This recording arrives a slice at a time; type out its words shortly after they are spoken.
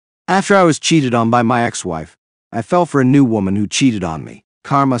After I was cheated on by my ex-wife, I fell for a new woman who cheated on me.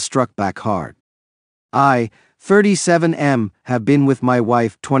 Karma struck back hard. I, 37M, have been with my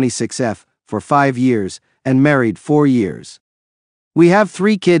wife, 26F, for 5 years and married 4 years. We have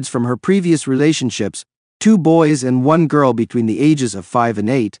 3 kids from her previous relationships, 2 boys and 1 girl between the ages of 5 and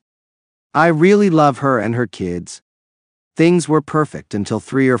 8. I really love her and her kids. Things were perfect until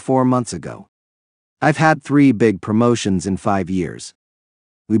 3 or 4 months ago. I've had 3 big promotions in 5 years.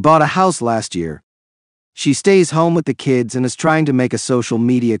 We bought a house last year. She stays home with the kids and is trying to make a social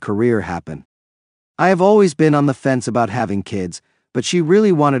media career happen. I have always been on the fence about having kids, but she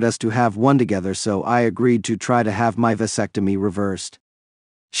really wanted us to have one together, so I agreed to try to have my vasectomy reversed.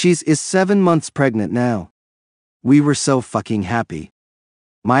 She's 7 months pregnant now. We were so fucking happy.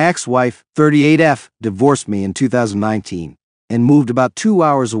 My ex-wife, 38F, divorced me in 2019 and moved about 2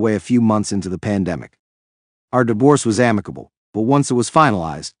 hours away a few months into the pandemic. Our divorce was amicable, but once it was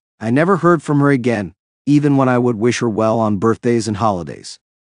finalized, I never heard from her again, even when I would wish her well on birthdays and holidays.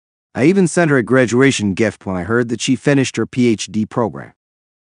 I even sent her a graduation gift when I heard that she finished her PhD program.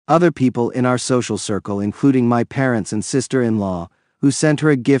 Other people in our social circle, including my parents and sister-in-law, who sent her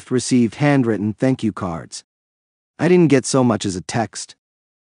a gift, received handwritten thank you cards. I didn't get so much as a text.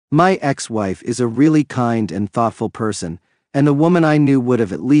 My ex-wife is a really kind and thoughtful person, and a woman I knew would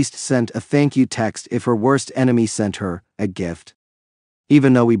have at least sent a thank you text if her worst enemy sent her a gift.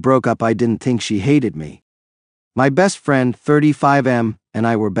 Even though we broke up, I didn't think she hated me. My best friend, 35M, and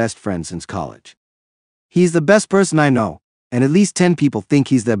I were best friends since college. He's the best person I know, and at least 10 people think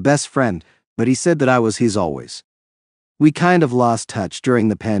he's their best friend, but he said that I was his always. We kind of lost touch during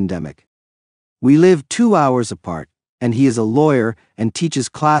the pandemic. We live 2 hours apart, and he is a lawyer and teaches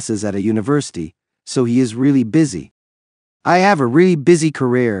classes at a university, so he is really busy. I have a really busy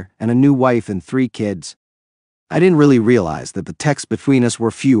career and a new wife and 3 kids. I didn't really realize that the texts between us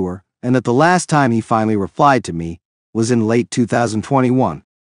were fewer, and that the last time he finally replied to me was in late 2021.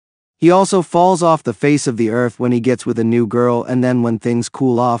 He also falls off the face of the earth when he gets with a new girl, and then when things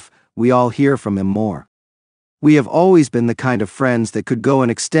cool off, we all hear from him more. We have always been the kind of friends that could go an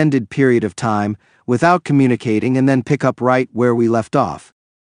extended period of time without communicating and then pick up right where we left off.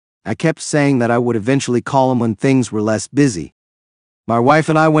 I kept saying that I would eventually call him when things were less busy. My wife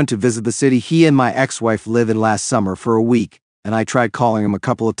and I went to visit the city he and my ex-wife live in last summer for a week, and I tried calling him a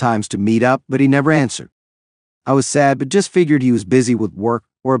couple of times to meet up, but he never answered. I was sad, but just figured he was busy with work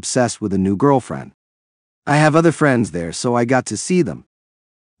or obsessed with a new girlfriend. I have other friends there, so I got to see them.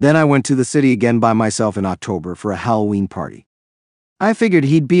 Then I went to the city again by myself in October for a Halloween party. I figured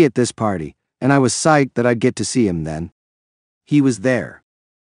he'd be at this party, and I was psyched that I'd get to see him then. He was there.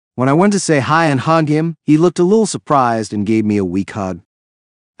 When I went to say hi and hug him, he looked a little surprised and gave me a weak hug.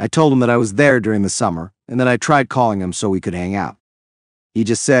 I told him that I was there during the summer and that I tried calling him so we could hang out. He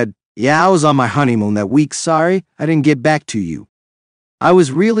just said, "Yeah, I was on my honeymoon that week. Sorry, I didn't get back to you." I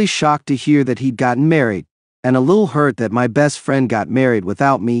was really shocked to hear that he'd gotten married, and a little hurt that my best friend got married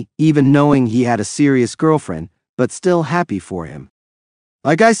without me, even knowing he had a serious girlfriend, but still happy for him.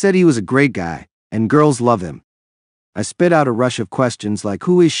 Like I said, he was a great guy, and girls love him. I spit out a rush of questions like,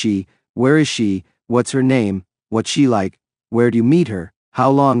 who is she, where is she, what's her name, what's she like, where do you meet her, how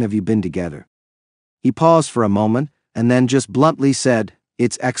long have you been together? He paused for a moment, and then just bluntly said,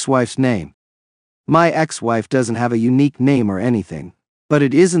 "It's ex-wife's name." My ex-wife doesn't have a unique name or anything, but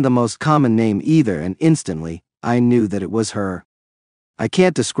it isn't the most common name either, and instantly, I knew that it was her. I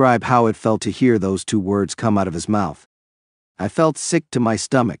can't describe how it felt to hear those 2 words come out of his mouth. I felt sick to my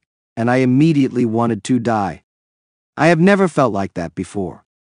stomach, and I immediately wanted to die. I have never felt like that before.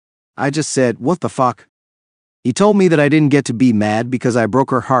 I just said, "What the fuck?" He told me that I didn't get to be mad because I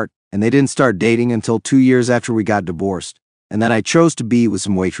broke her heart and they didn't start dating until 2 years after we got divorced, and that I chose to be with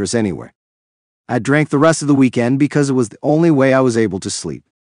some waitress anyway. I drank the rest of the weekend because it was the only way I was able to sleep.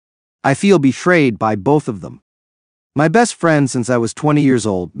 I feel betrayed by both of them. My best friend since I was 20 years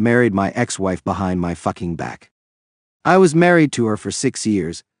old married my ex-wife behind my fucking back. I was married to her for 6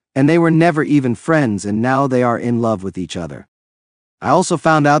 years, and they were never even friends, and now they are in love with each other. I also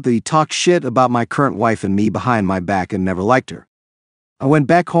found out that he talked shit about my current wife and me behind my back and never liked her. I went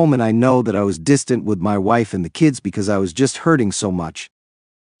back home and I know that I was distant with my wife and the kids because I was just hurting so much.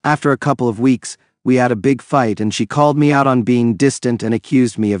 After a couple of weeks, we had a big fight and she called me out on being distant and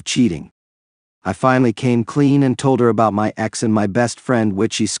accused me of cheating. I finally came clean and told her about my ex and my best friend,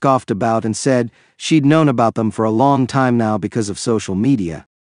 which she scoffed about and said she'd known about them for a long time now because of social media.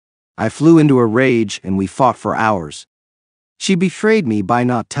 I flew into a rage and we fought for hours. She betrayed me by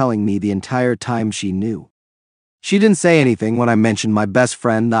not telling me the entire time she knew. She didn't say anything when I mentioned my best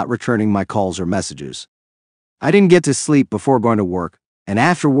friend not returning my calls or messages. I didn't get to sleep before going to work, and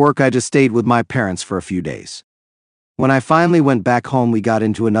after work I just stayed with my parents for a few days. When I finally went back home, we got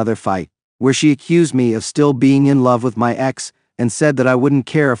into another fight, where she accused me of still being in love with my ex and said that I wouldn't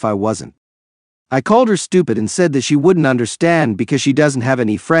care if I wasn't. I called her stupid and said that she wouldn't understand because she doesn't have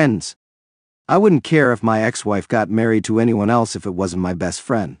any friends. I wouldn't care if my ex-wife got married to anyone else if it wasn't my best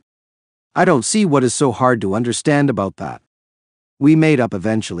friend. I don't see what is so hard to understand about that. We made up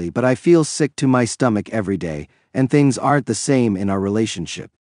eventually, but I feel sick to my stomach every day, and things aren't the same in our relationship.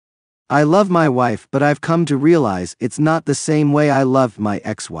 I love my wife, but I've come to realize it's not the same way I loved my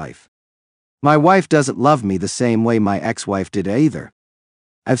ex-wife. My wife doesn't love me the same way my ex-wife did either.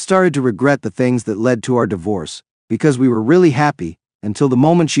 I've started to regret the things that led to our divorce, because we were really happy, until the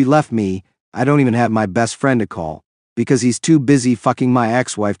moment she left me. I don't even have my best friend to call, because he's too busy fucking my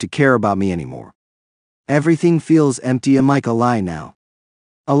ex-wife to care about me anymore. Everything feels empty and like a lie now.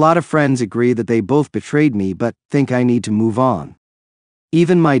 A lot of friends agree that they both betrayed me but think I need to move on.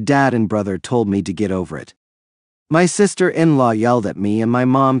 Even my dad and brother told me to get over it. My sister-in-law yelled at me and my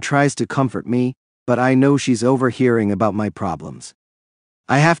mom tries to comfort me, but I know she's overhearing about my problems.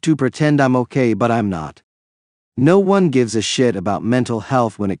 I have to pretend I'm okay, but I'm not. No one gives a shit about mental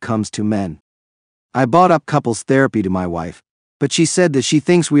health when it comes to men. I brought up couples therapy to my wife, but she said that she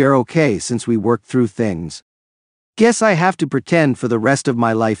thinks we are okay since we worked through things. Guess I have to pretend for the rest of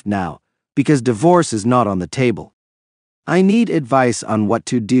my life now, because divorce is not on the table. I need advice on what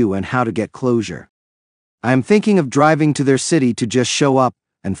to do and how to get closure. I'm thinking of driving to their city to just show up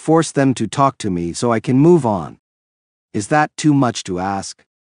and force them to talk to me so I can move on. Is that too much to ask?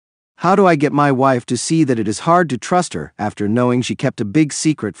 How do I get my wife to see that it is hard to trust her after knowing she kept a big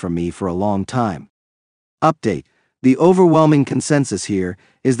secret from me for a long time? Update: the overwhelming consensus here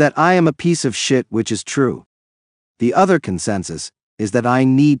is that I am a piece of shit, which is true. The other consensus is that I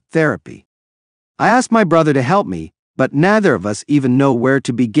need therapy. I asked my brother to help me, but neither of us even know where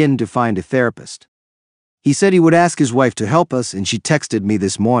to begin to find a therapist. He said he would ask his wife to help us, and she texted me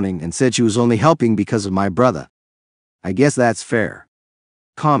this morning and said she was only helping because of my brother. I guess that's fair.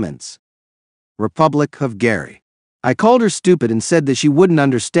 Comments. Republic of Gary. I called her stupid and said that she wouldn't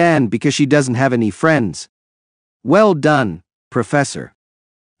understand because she doesn't have any friends. Well done, Professor.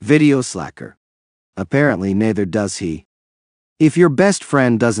 Video slacker. Apparently neither does he. If your best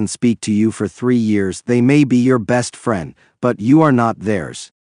friend doesn't speak to you for 3 years, they may be your best friend, but you are not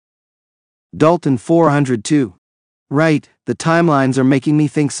theirs. Dalton 402. Right, the timelines are making me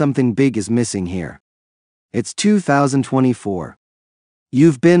think something big is missing here. It's 2024.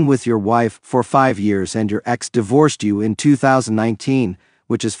 You've been with your wife for 5 years and your ex divorced you in 2019,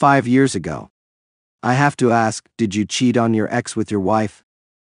 which is 5 years ago. I have to ask, did you cheat on your ex with your wife?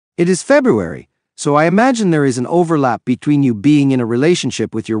 It is February, so I imagine there is an overlap between you being in a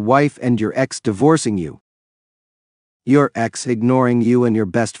relationship with your wife and your ex divorcing you. Your ex ignoring you and your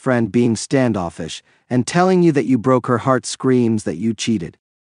best friend being standoffish and telling you that you broke her heart screams that you cheated.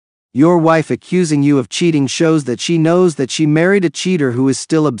 Your wife accusing you of cheating shows that she knows that she married a cheater who is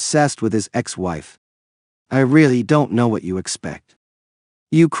still obsessed with his ex-wife. I really don't know what you expect.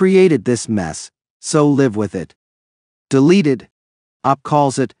 You created this mess, so live with it. Deleted. Op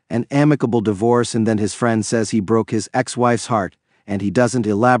calls it an amicable divorce, and then his friend says he broke his ex-wife's heart, and he doesn't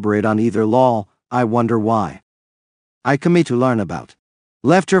elaborate on either law. I wonder why. I commit to learn about.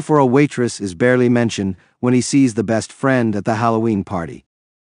 Left her for a waitress is barely mentioned when he sees the best friend at the Halloween party.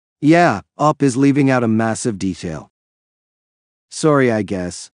 Yeah, Op is leaving out a massive detail. Sorry, I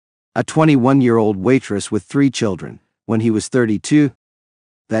guess. A 21-year-old waitress with 3 children, when he was 32?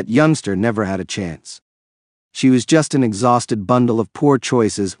 That youngster never had a chance. She was just an exhausted bundle of poor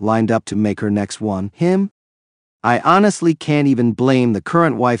choices lined up to make her next one him. I honestly can't even blame the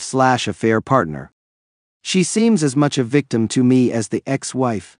current wife/affair partner. She seems as much a victim to me as the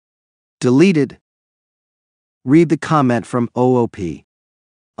ex-wife. Deleted. Read the comment from OOP.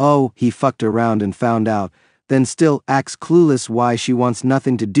 Oh, he fucked around and found out, then still acts clueless why she wants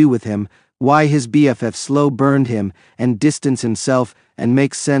nothing to do with him, why his BFF slow burned him and distanced himself, and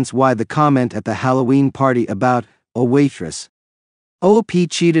makes sense why the comment at the Halloween party about a waitress. OOP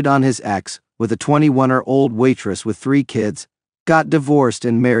cheated on his ex with a 21-year-old waitress with 3 kids, got divorced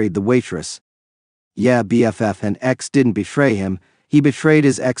and married the waitress. Yeah, BFF and ex didn't betray him, he betrayed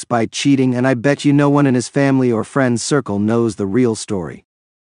his ex by cheating, and I bet you no one in his family or friends circle knows the real story.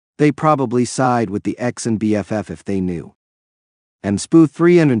 They probably side with the ex and BFF if they knew. And Spoo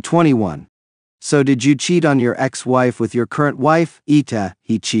 321. So did you cheat on your ex-wife with your current wife? Ita,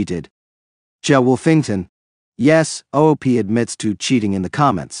 he cheated. Ja Wolfington. Yes, OOP admits to cheating in the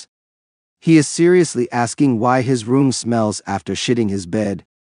comments. He is seriously asking why his room smells after shitting his bed.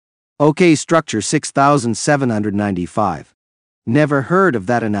 OK Structure 6795. Never heard of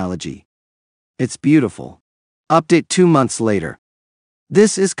that analogy. It's beautiful. Update 2 months later.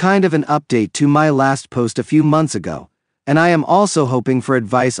 This is kind of an update to my last post a few months ago, and I am also hoping for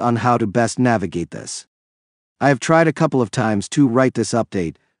advice on how to best navigate this. I have tried a couple of times to write this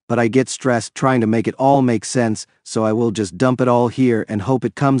update, but I get stressed trying to make it all make sense, so I will just dump it all here and hope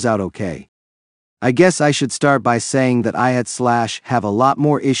it comes out okay. I guess I should start by saying that I have a lot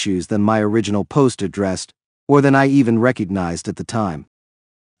more issues than my original post addressed, or than I even recognized at the time.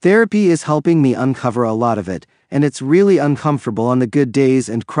 Therapy is helping me uncover a lot of it, and it's really uncomfortable on the good days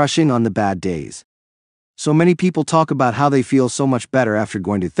and crushing on the bad days. So many people talk about how they feel so much better after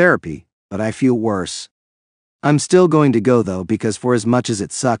going to therapy, but I feel worse. I'm still going to go though, because for as much as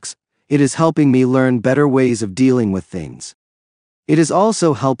it sucks, it is helping me learn better ways of dealing with things. It is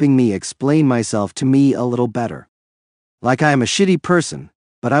also helping me explain myself to me a little better. Like I am a shitty person,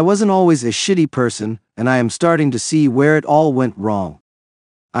 but I wasn't always a shitty person, and I am starting to see where it all went wrong.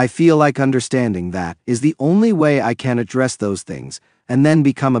 I feel like understanding that is the only way I can address those things, and then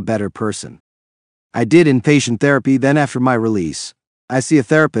become a better person. I did inpatient therapy then after my release. I see a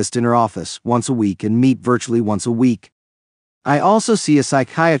therapist in her office once a week and meet virtually once a week. I also see a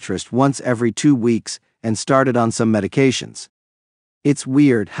psychiatrist once every 2 weeks and started on some medications. It's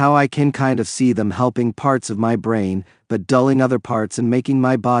weird how I can kind of see them helping parts of my brain, but dulling other parts and making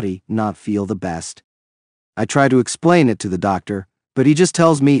my body not feel the best. I try to explain it to the doctor, but he just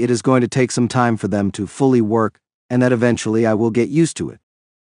tells me it is going to take some time for them to fully work, and that eventually I will get used to it.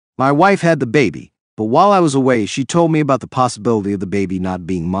 My wife had the baby, but while I was away she told me about the possibility of the baby not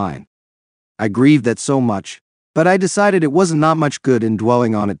being mine. I grieved that so much, but I decided it wasn't not much good in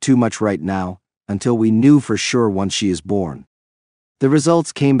dwelling on it too much right now, until we knew for sure once she is born. The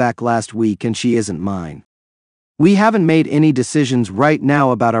results came back last week and she isn't mine. We haven't made any decisions right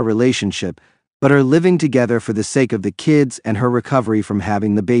now about our relationship, but are living together for the sake of the kids and her recovery from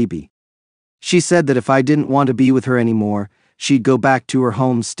having the baby. She said that if I didn't want to be with her anymore, she'd go back to her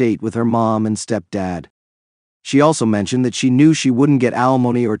home state with her mom and stepdad. She also mentioned that she knew she wouldn't get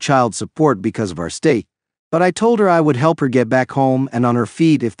alimony or child support because of our state, but I told her I would help her get back home and on her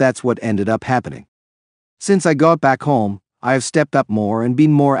feet if that's what ended up happening. Since I got back home, I have stepped up more and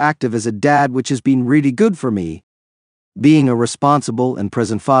been more active as a dad, which has been really good for me. Being a responsible and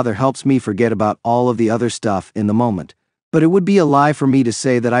present father helps me forget about all of the other stuff in the moment, but it would be a lie for me to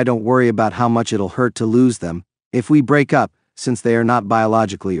say that I don't worry about how much it'll hurt to lose them if we break up, since they are not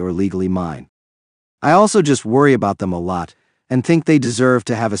biologically or legally mine. I also just worry about them a lot and think they deserve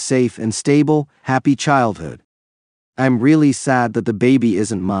to have a safe and stable, happy childhood. I'm really sad that the baby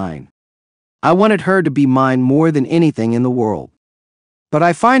isn't mine. I wanted her to be mine more than anything in the world. But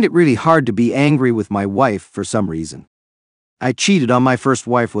I find it really hard to be angry with my wife for some reason. I cheated on my first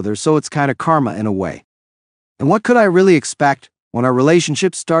wife with her, so it's kind of karma in a way. And what could I really expect when our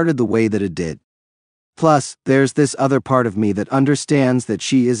relationship started the way that it did? Plus, there's this other part of me that understands that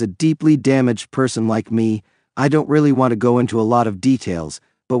she is a deeply damaged person like me. I don't really want to go into a lot of details,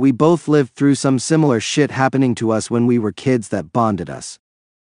 but we both lived through some similar shit happening to us when we were kids that bonded us.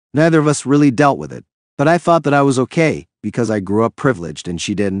 Neither of us really dealt with it, but I thought that I was okay because I grew up privileged and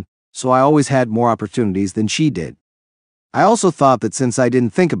she didn't, so I always had more opportunities than she did. I also thought that since I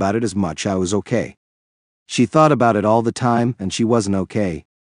didn't think about it as much, I was okay. She thought about it all the time, and she wasn't okay.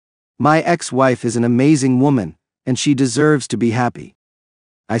 My ex-wife is an amazing woman, and she deserves to be happy.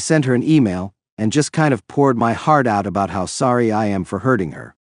 I sent her an email, and just kind of poured my heart out about how sorry I am for hurting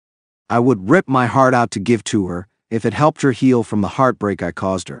her. I would rip my heart out to give to her, if it helped her heal from the heartbreak I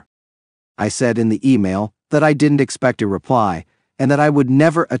caused her. I said in the email that I didn't expect a reply, and that I would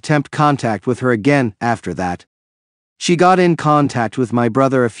never attempt contact with her again after that. She got in contact with my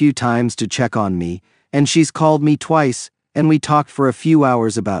brother a few times to check on me, and she's called me twice, and we talked for a few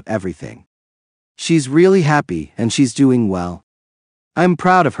hours about everything. She's really happy, and she's doing well. I'm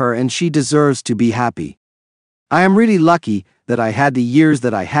proud of her, and she deserves to be happy. I am really lucky that I had the years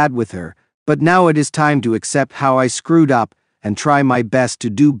that I had with her, but now it is time to accept how I screwed up and try my best to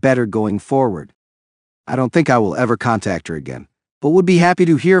do better going forward. I don't think I will ever contact her again, but would be happy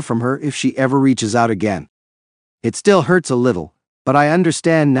to hear from her if she ever reaches out again. It still hurts a little, but I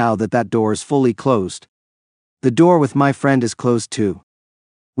understand now that that door is fully closed. The door with my friend is closed too.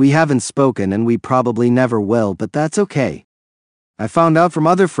 We haven't spoken and we probably never will, but that's okay. I found out from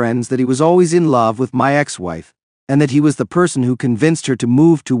other friends that he was always in love with my ex-wife, and that he was the person who convinced her to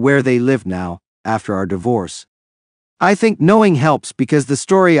move to where they live now, after our divorce. I think knowing helps because the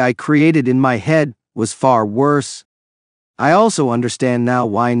story I created in my head was far worse. I also understand now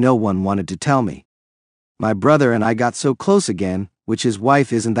why no one wanted to tell me. My brother and I got so close again, which his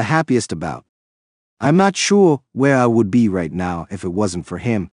wife isn't the happiest about. I'm not sure where I would be right now if it wasn't for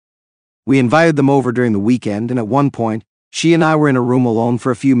him. We invited them over during the weekend, and at one point, she and I were in a room alone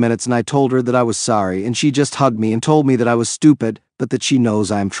for a few minutes, and I told her that I was sorry, and she just hugged me and told me that I was stupid, but that she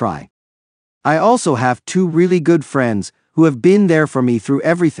knows I am trying. I also have two really good friends who have been there for me through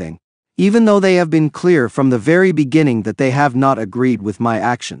everything, even though they have been clear from the very beginning that they have not agreed with my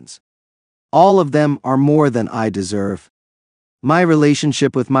actions. All of them are more than I deserve. My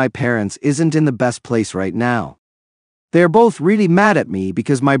relationship with my parents isn't in the best place right now. They're both really mad at me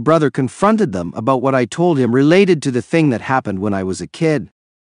because my brother confronted them about what I told him related to the thing that happened when I was a kid.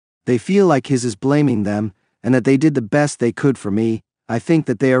 They feel like his is blaming them, and that they did the best they could for me. I think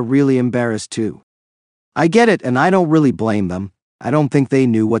that they are really embarrassed too. I get it, and I don't really blame them. I don't think they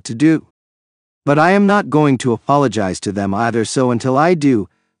knew what to do. But I am not going to apologize to them either, so until I do,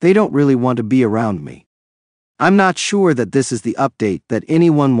 they don't really want to be around me. I'm not sure that this is the update that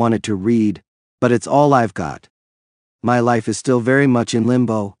anyone wanted to read, but it's all I've got. My life is still very much in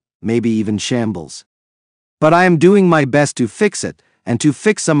limbo, maybe even shambles. But I am doing my best to fix it, and to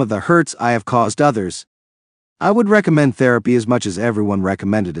fix some of the hurts I have caused others. I would recommend therapy as much as everyone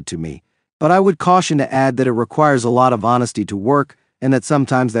recommended it to me, but I would caution to add that it requires a lot of honesty to work, and that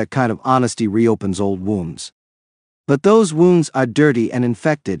sometimes that kind of honesty reopens old wounds. But those wounds are dirty and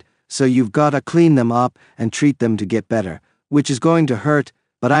infected, so you've got to clean them up and treat them to get better, which is going to hurt,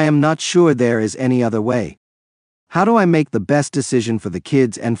 but I am not sure there is any other way. How do I make the best decision for the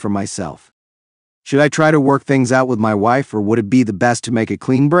kids and for myself? Should I try to work things out with my wife, or would it be the best to make a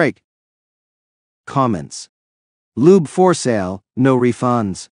clean break? Comments. Lube for sale, no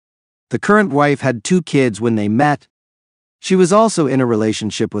refunds. The current wife had 2 kids when they met. She was also in a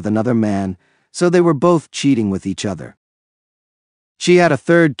relationship with another man, so they were both cheating with each other. She had a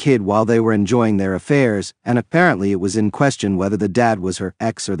 3rd kid while they were enjoying their affairs, and apparently it was in question whether the dad was her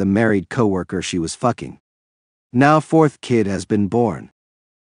ex or the married coworker she was fucking. Now 4th kid has been born.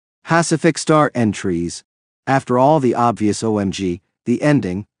 Pacific Star entries. After all the obvious OMG, the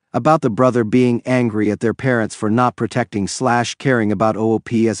ending, about the brother being angry at their parents for not protecting/caring about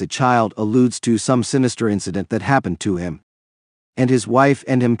OOP as a child, alludes to some sinister incident that happened to him. And his wife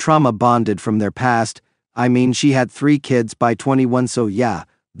and him trauma bonded from their past. I mean, she had 3 kids by 21, so yeah,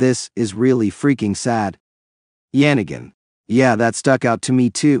 this is really freaking sad. Yannigan. Yeah, that stuck out to me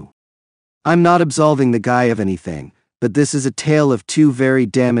too. I'm not absolving the guy of anything, but this is a tale of 2 very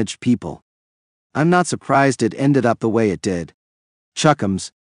damaged people. I'm not surprised it ended up the way it did.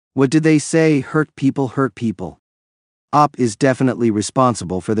 Chuckums. What did they say? Hurt people hurt people. OP is definitely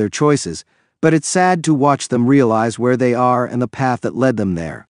responsible for their choices, but it's sad to watch them realize where they are and the path that led them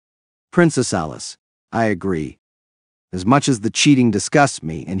there. Princess Alice. I agree. As much as the cheating disgusts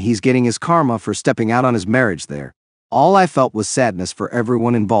me and he's getting his karma for stepping out on his marriage there, all I felt was sadness for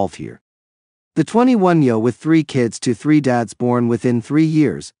everyone involved here. The 21-year-old with 3 kids to 3 dads born within 3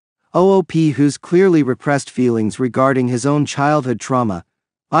 years, OOP who's clearly repressed feelings regarding his own childhood trauma,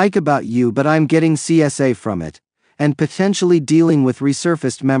 like about you, but I'm getting CSA from it, and potentially dealing with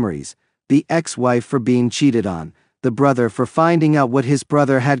resurfaced memories, the ex-wife for being cheated on, the brother for finding out what his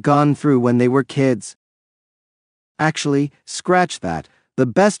brother had gone through when they were kids. Actually, scratch that, the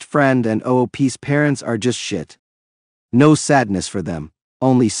best friend and OOP's parents are just shit. No sadness for them,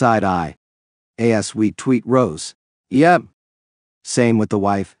 only side-eye. Sweet tweet Rose. Yep. Same with the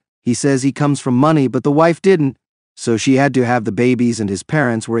wife. He says he comes from money, but the wife didn't, so she had to have the babies and his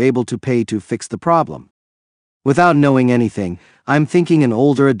parents were able to pay to fix the problem. Without knowing anything, I'm thinking an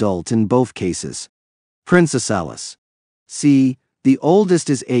older adult in both cases. Princess Alice. See, the oldest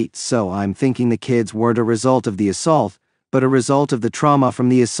is 8, so I'm thinking the kids weren't a result of the assault, but a result of the trauma from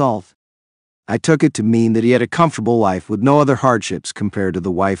the assault. I took it to mean that he had a comfortable life with no other hardships compared to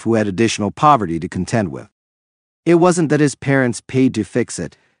the wife who had additional poverty to contend with. It wasn't that his parents paid to fix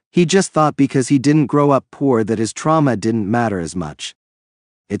it, he just thought because he didn't grow up poor that his trauma didn't matter as much.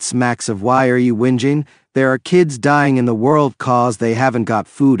 It smacks of why are you whinging? There are kids dying in the world cause they haven't got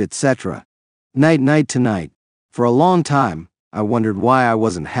food, etc. Night tonight. For a long time, I wondered why I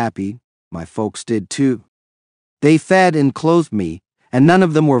wasn't happy. My folks did too. They fed and clothed me, and none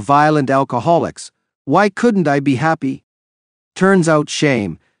of them were violent alcoholics. Why couldn't I be happy? Turns out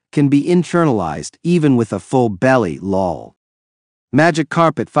shame can be internalized even with a full belly, lol. Magic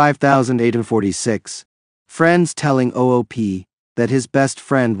Carpet 5846. Friends telling OOP that his best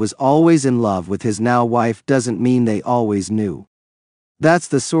friend was always in love with his now wife doesn't mean they always knew. That's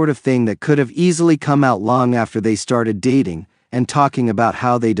the sort of thing that could have easily come out long after they started dating and talking about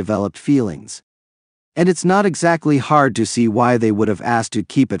how they developed feelings. And it's not exactly hard to see why they would have asked to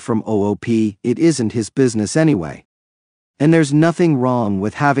keep it from OOP, it isn't his business anyway. And there's nothing wrong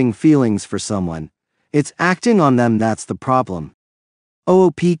with having feelings for someone, It's acting on them that's the problem.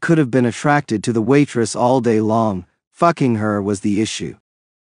 OOP could have been attracted to the waitress all day long, fucking her was the issue.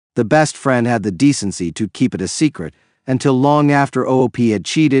 The best friend had the decency to keep it a secret until long after OOP had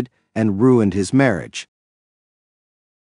cheated and ruined his marriage.